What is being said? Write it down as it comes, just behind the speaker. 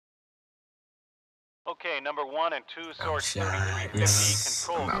Okay, number 1 and 2, source 3350,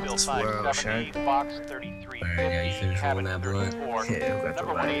 control still 570, box 3350, cabin 34,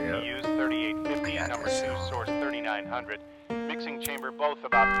 number 1 EPUs 3850, number 2 source 3900, mixing chamber both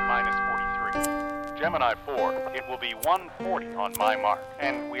about -43. Gemini 4, it will be 140 on my mark,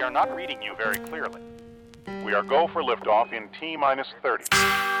 and we are not reading you very clearly. We are go for liftoff in T-30.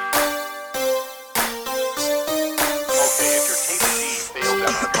 Okay, if your tape D fails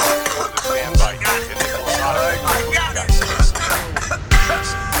after go to the standby unit, it will not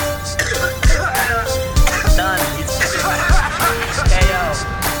Done. KO.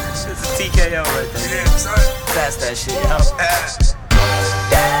 This is TKO right there. Yeah, son. That's that shit, yo.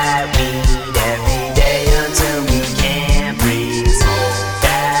 That weed every day until we can't breathe.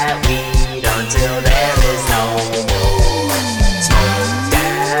 That weed until there is no more.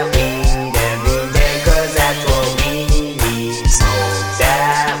 That weed every day, 'cause that's what we need.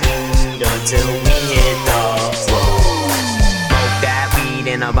 That weed until we hit the floor. Smoke that weed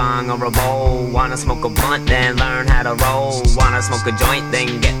in a bong or a bowl. Wanna smoke a blunt, then learn how to roll. Wanna smoke a joint,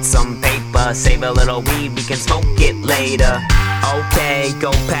 then get some paper. Save a little weed, we can smoke it later. Okay,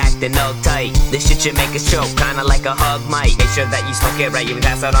 go pack the nug tight. This shit should make us choke, kinda like a hug might. Make sure that you smoke it right, you can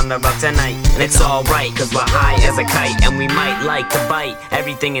pass out on the rug tonight. And it's alright, 'cause we're high as a kite. And we might like to bite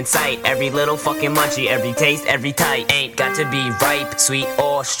everything in sight. Every little fucking munchie, every taste, every type. Ain't got to be ripe, sweet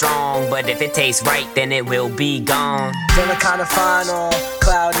or strong, but if it tastes right, then it will be gone. Feeling kinda fine on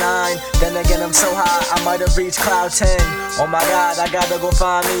cloud 9. Then again, I'm so high, I might have reached cloud 10. Oh my god, I gotta go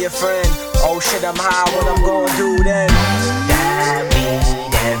find me a friend. Oh shit, I'm high, what I'm gonna do then? That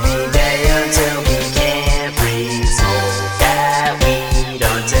weed every day until we can't breathe. Smoke that weed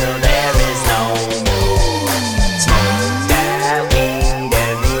until there is no more. Smoke that weed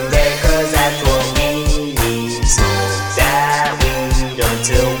every day, 'cause that's what we need. Smoke that weed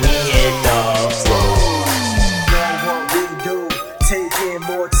until we hit the floor. Know what we do, taking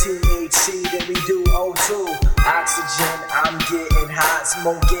more THC than we do O2. Oxygen, I'm getting hot,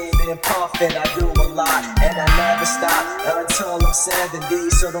 smoking and puffing, I do a lot, and I never stop until I'm 70,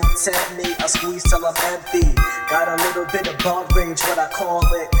 so don't tempt me, I squeeze till I'm empty. Got a little bit of bug rage, what I call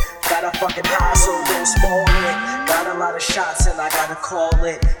it. Got a fucking high, so don't spoil it. Got a lot of shots and I gotta call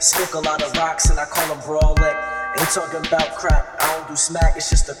it. Smoke a lot of rocks and I call them brawl it. Ain't talking about crack, I don't do smack, it's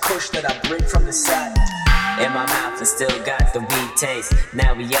just a kush that I bring from the sack. In my mouth, I still got the weed taste.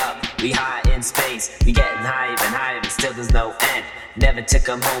 Now we up, we high in space. We getting higher and higher, but still there's no end. Never to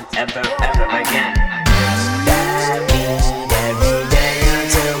come home ever, ever again. That weed every day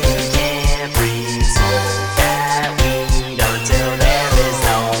until we can't breathe. Smoke that weed until there is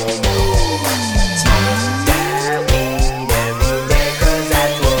no more. Smoke that weed every day, 'cause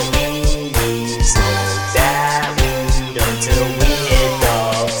that's what we need. Smoke that weed until we hit the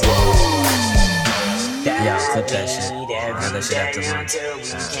floor. Yeah, clip that shit. Run that shit after lunch.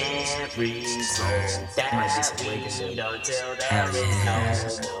 Might be some wigging. Hell yeah.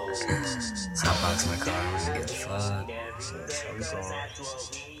 Hotbox my car, I'm gonna get fucked.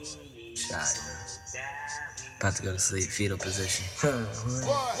 Shot. About to go to sleep, fetal position.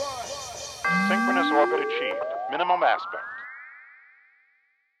 Synchronous orbit achieved. Minimum aspect.